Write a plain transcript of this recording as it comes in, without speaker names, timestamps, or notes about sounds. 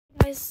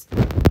guys,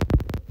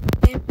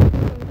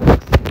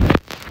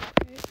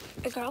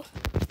 a girl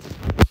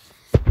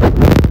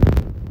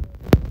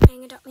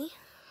playing Adopt Me,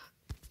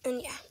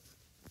 and yeah.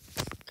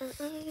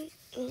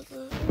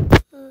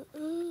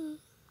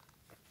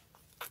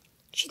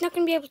 She's not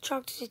going to be able to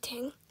talk to the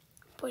thing,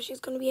 but she's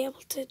going to be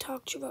able to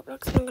talk to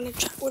Roblox, and I'm going to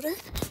chat with her,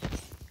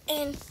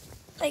 and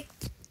like,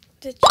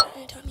 the chat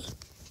and Adopt Me.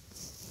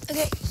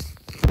 Okay,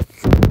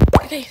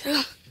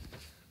 so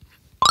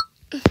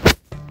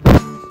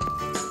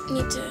I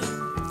need to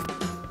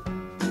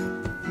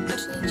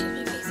actually change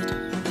my face. I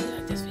don't really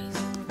like this face.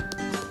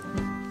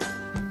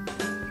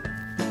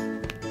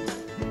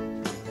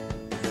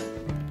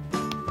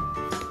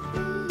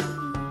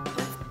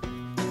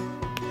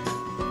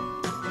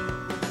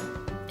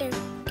 There,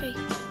 okay.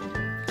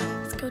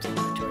 Let's go to the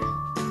tour.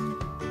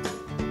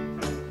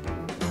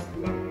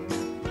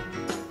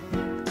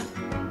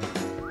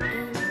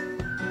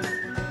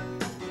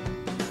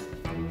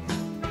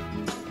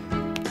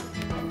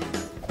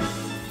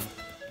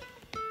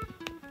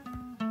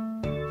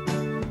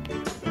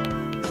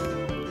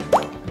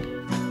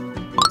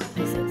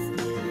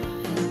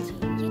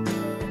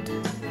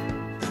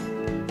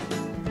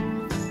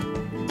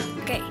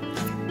 Okay,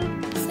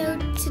 so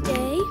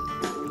today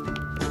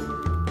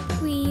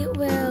we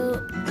will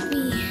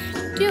be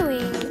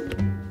doing,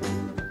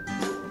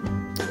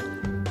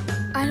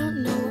 I don't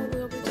know what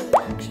we'll be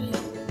doing actually.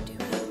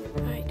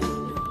 I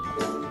don't know.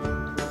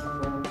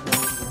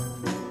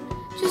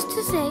 Just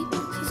to say,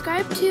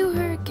 subscribe to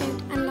her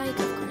account and like,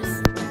 of course.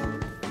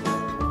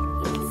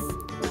 Yes.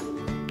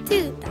 Do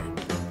that,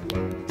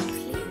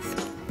 please.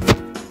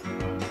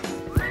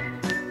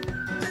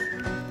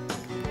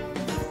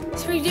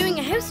 So we're doing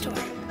a house tour.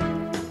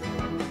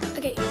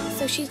 Okay,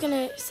 so she's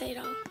gonna say it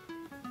all.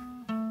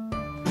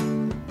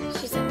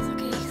 She says,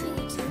 okay,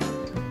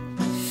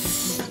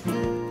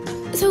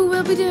 so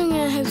we'll be doing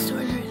a house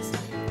tour in hers.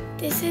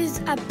 This is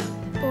a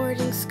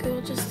boarding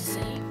school, just to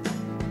say.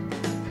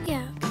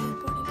 Yeah, okay,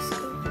 boarding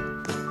school.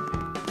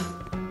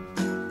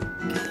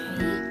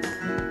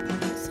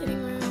 Okay,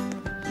 sitting room.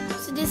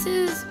 So this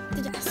is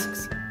the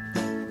desks.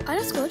 Oh,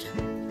 that's good.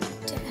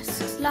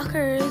 Desks,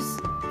 lockers,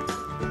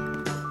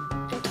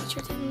 and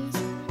teacher things.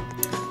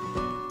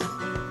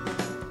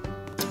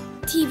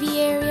 TV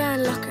area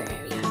and locker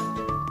area.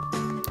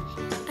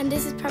 And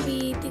this is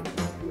probably the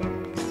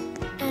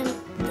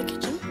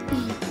kitchen.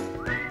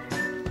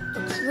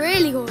 Looks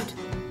really good.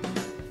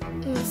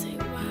 I'm gonna say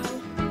wow.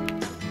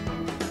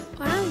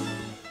 Wow.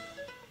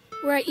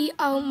 Where I eat,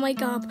 oh my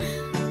god.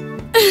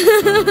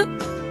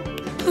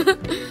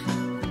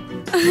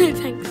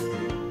 Thanks.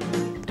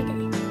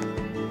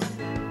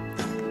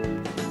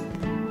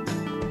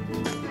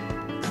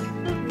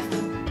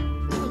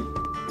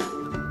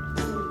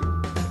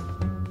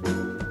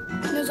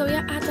 So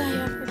yeah, I had to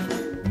have for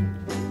dinner.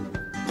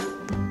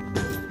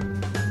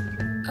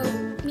 Oh,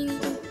 me.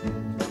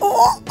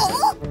 Oh,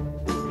 oh.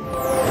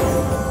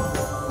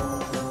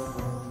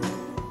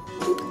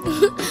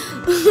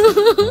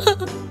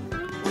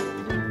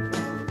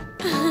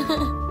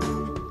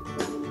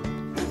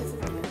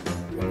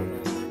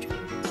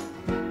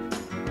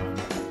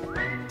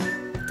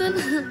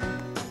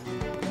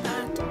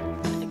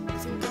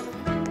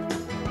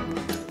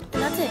 And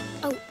that's it.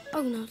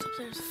 Oh no, it's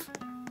upstairs.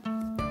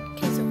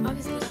 Okay, so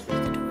obviously the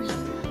door here.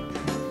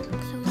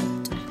 Close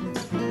it.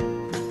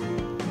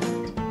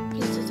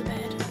 Please do the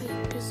bed. Wait,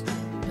 just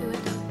do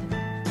it.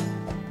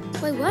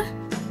 Wait, what?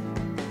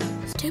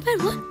 It's too bad,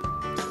 what?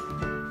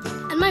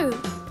 And my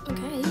room.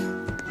 Okay.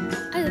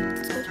 I think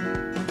that's good.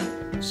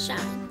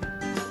 Shine.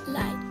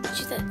 Light.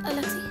 She said,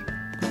 Alexi.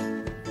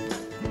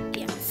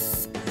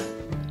 Yes.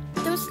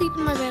 Don't sleep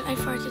in my bed. I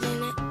farted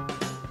in it.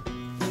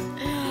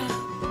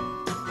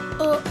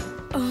 Oh.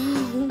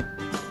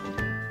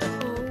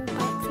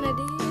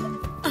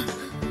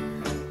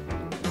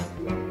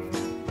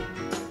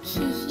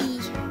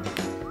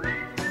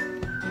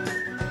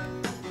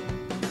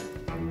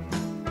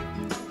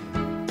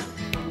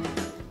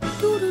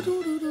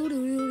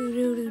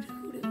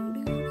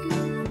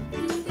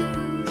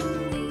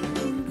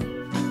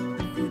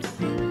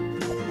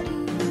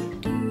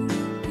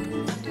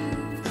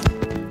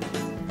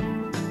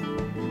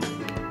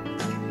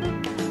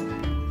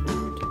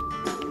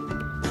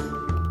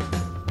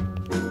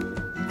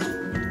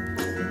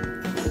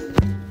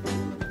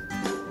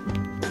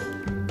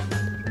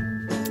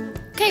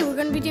 Okay, we're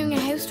going to be doing a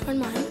house tour on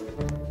mine.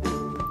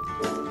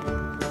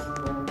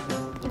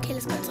 Okay,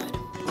 let's go outside.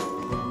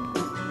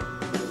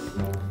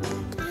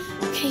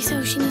 Okay,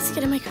 so she needs to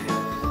get in my car.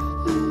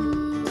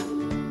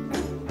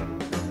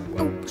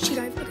 Oh, she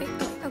drive. Okay.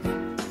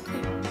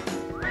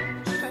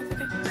 She drive,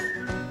 okay.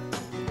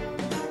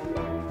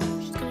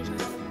 She's gonna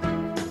drive.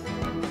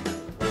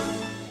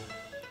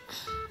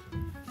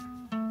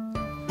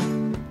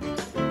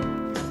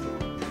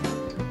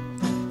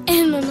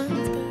 And my mom's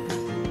gonna.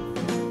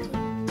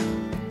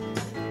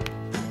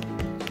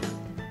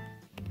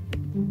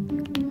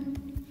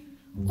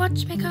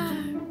 Watch my car.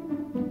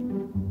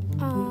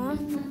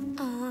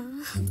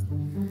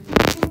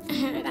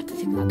 I got to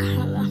take my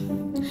car.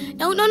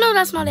 No,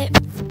 that's not it.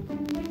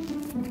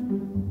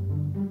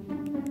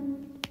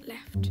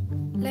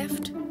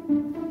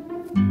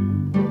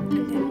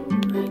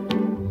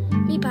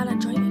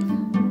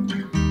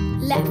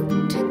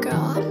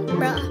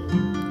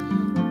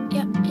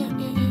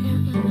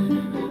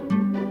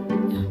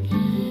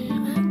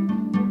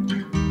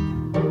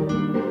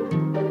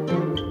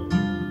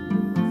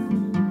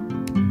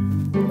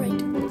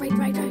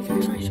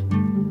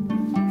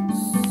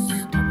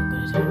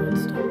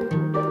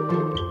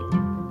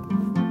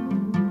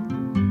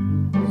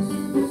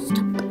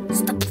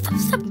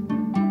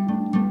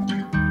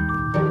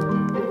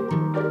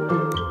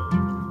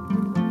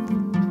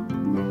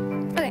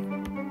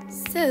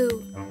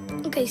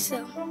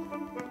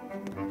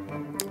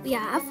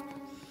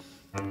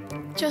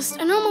 just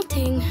a normal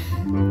thing.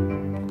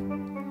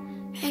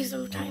 Here's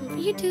some time for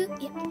you too.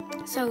 Yeah.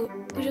 So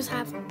we just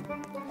have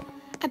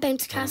a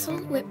bounce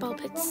castle with ball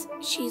pits.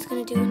 She's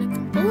gonna do an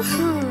example.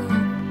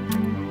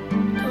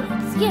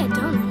 Donuts. Yeah,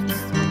 donuts.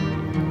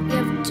 We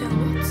have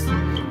donuts. We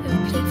have a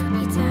plate for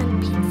pizza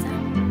and pizza.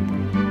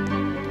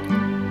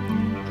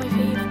 My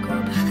favorite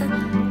grub.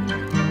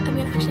 I'm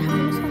gonna actually have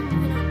one as well.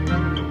 Why not?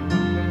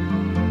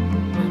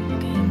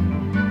 Okay.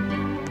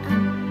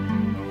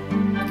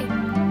 Okay.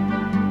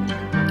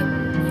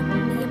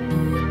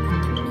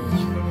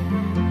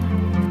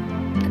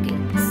 Okay,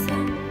 so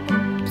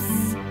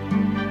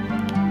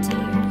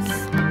upstairs.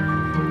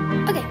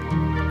 Okay,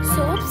 so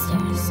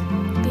upstairs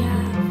we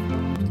have.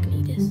 I'm just gonna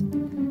eat this.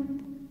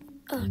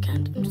 Oh, I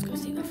can't. I'm just gonna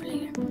save that for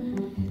later.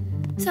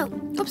 So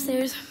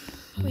upstairs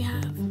we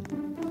have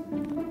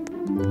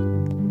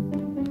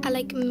a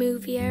like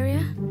movie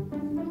area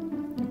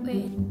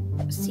with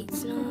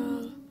seats and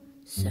all.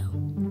 So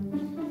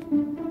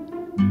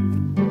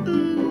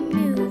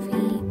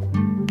movie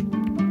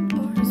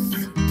or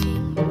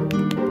sitting.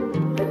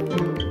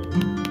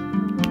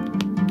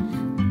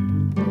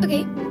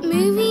 Okay,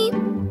 movie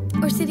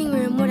or sitting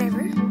room,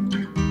 whatever.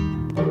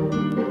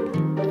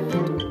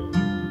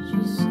 She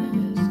says, yeah.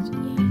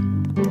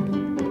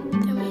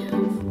 Then we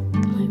have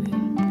my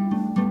room.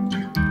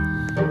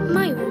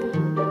 My room.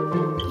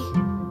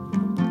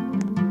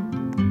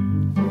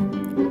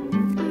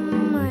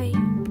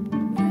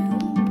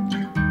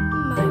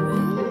 My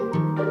room.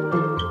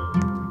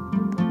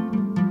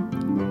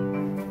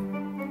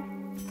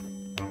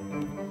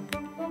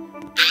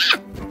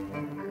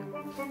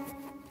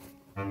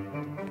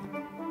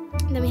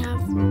 And then we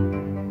have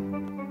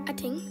a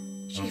thing.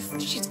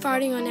 She's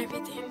farting on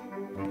everything.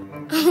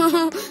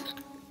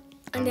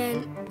 And then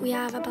we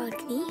have a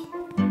balcony.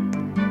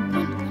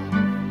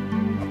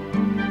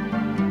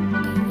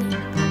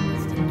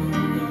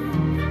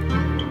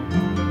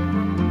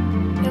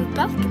 We have a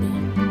balcony.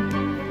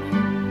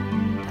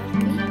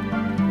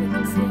 We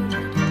can see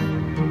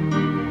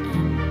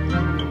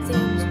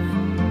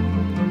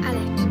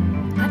Alex.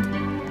 What?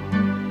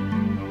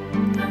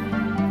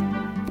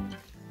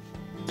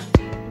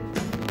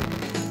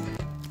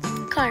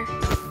 Car.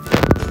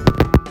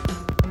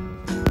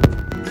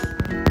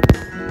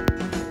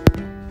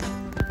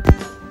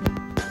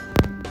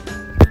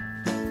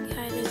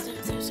 Yeah, it is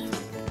downstairs.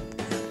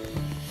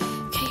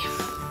 Okay,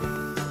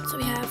 so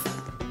we have,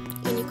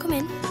 when you come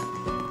in,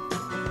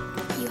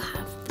 you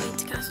have the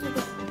Winter Castle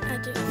with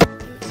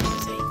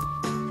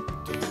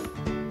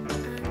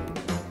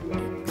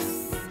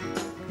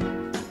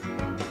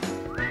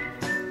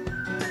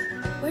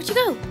Where'd you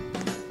go?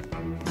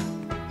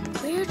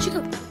 Where'd you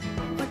go?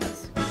 What this?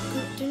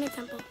 Do an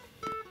example.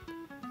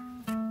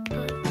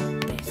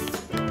 This.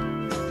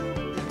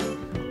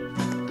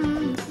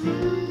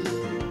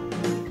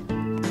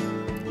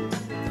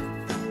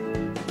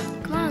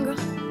 Come on, girl.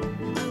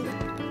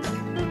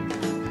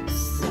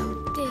 So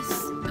this.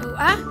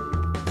 Oh,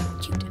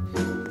 shoot.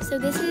 So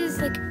this is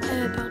like a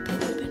ball pit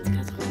with a bounce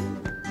castle.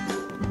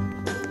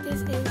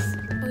 This is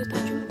boys'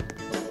 bedroom.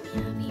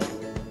 We have here.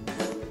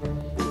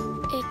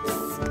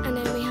 And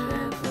then we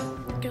have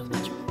girls'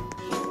 bedroom.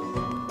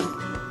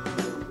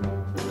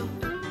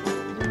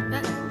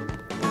 That.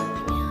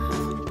 And we have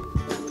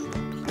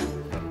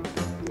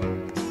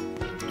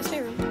a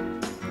spare room.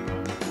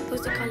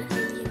 Supposed to call it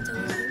Alien's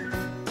own room.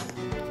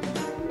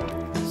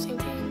 Same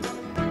thing.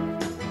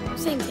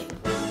 Same thing.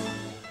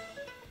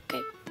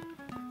 Okay.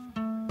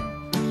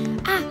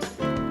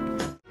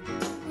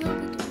 We will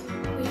be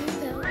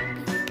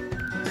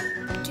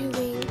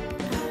doing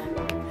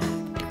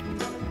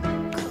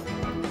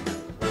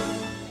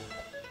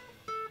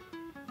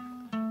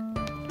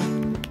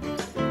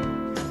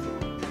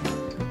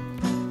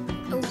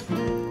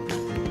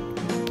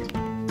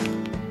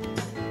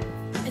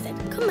I said,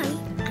 come on,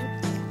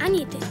 I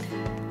need it.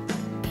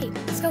 Okay,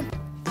 let's go.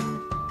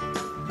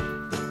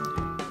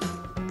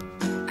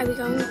 Are we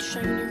going to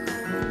drive in your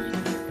car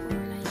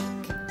or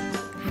like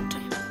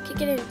halftime? Okay,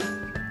 get in.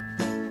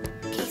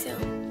 Okay, so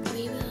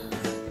we will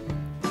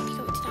be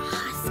going to the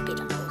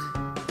hospital.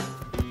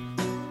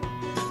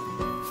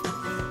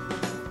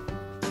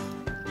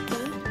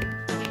 Good.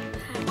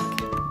 Pack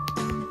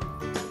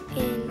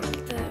in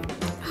the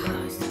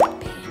hospital.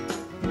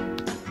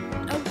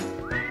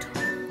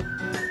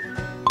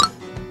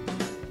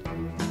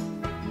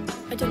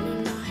 I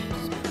don't know how to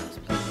spell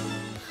hospital.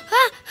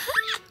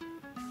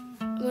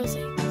 I'm gonna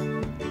say. Okay.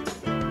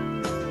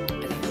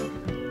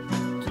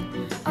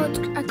 Oh, it's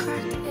a cracked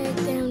egg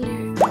down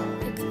there.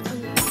 It's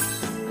on the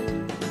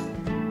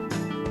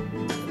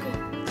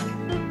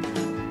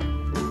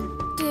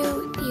okay.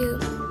 Do you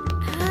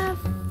have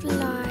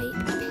fly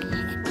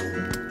pet?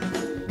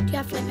 Do you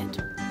have fly pet?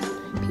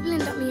 People in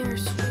Dotmy are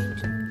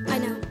strange. I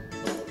know.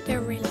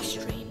 They're really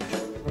strange.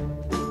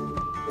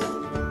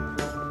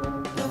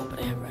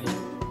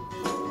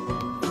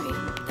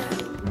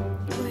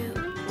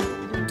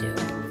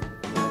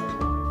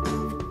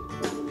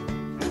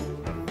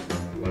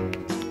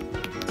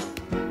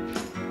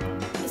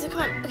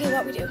 Okay,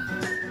 what we do?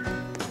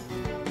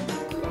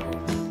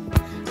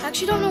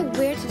 actually don't know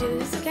where to do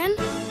this again.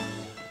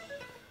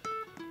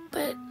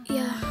 But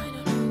yeah, I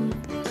don't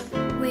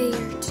know where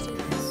to do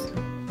this.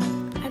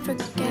 I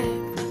forget.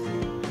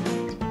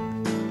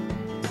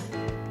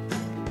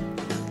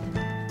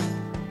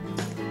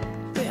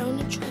 Wait, I want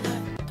to try that.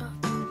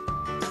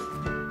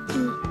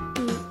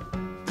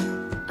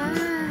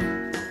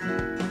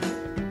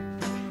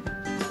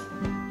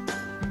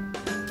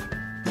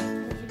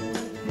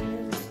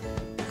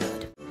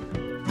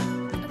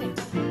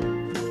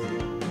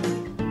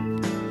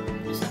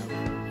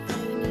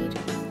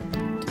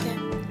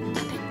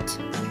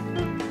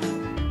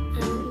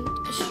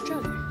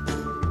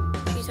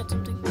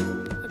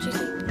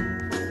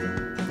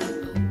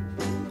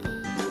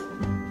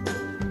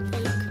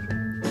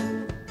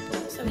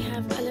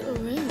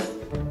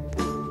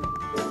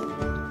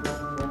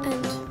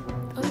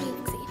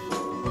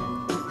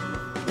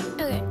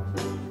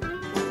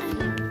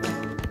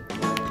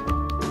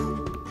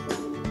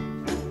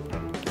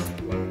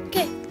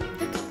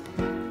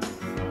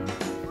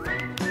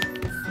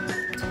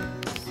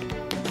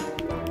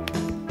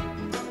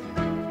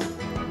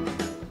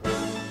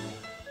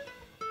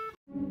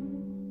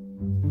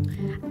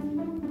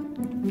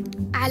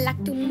 I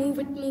like to move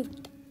it, move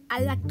it. I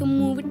like to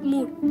move it,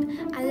 move it.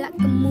 I like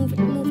to move it,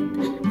 move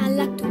it. I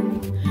like to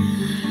move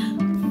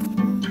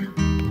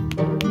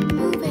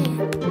it,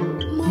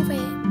 move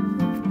it.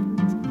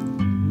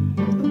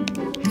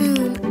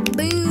 Boom,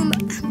 boom.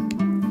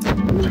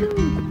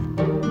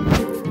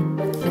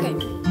 Okay.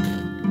 Boom,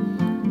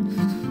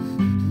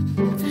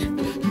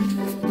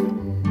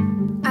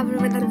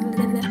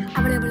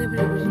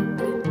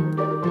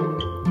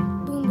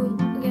 boom.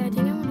 Okay, I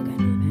think I want to go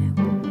to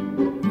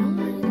the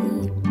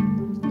bathroom.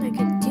 Like,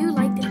 I do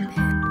like this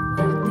pet.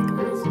 Like, the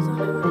glasses on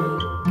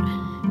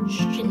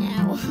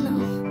Chanel. No.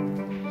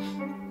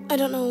 I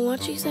don't know what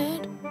she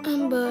said,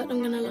 but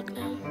I'm gonna look now.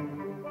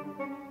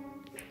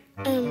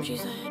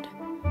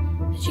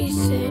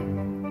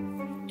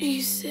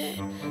 She said,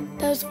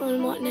 that was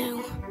fun, what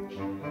now?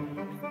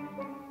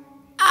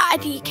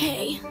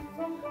 IDK.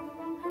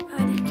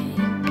 IDK.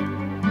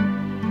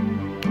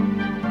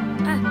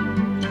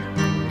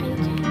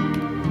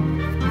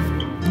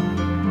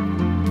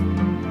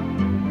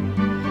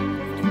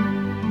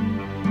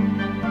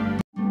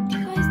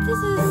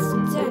 This is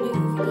the new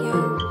video.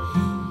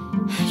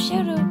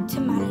 Shout out to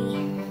Maddie.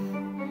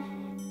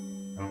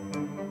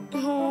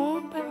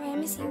 Oh, bye bye, I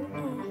miss you.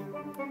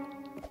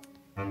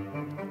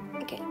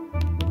 Okay.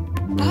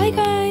 Bye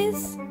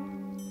guys.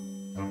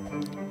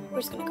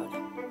 We're just gonna go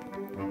now.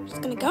 We're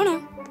just gonna go now.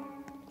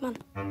 Come on,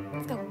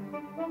 let's go.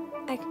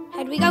 Like,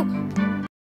 how do we go?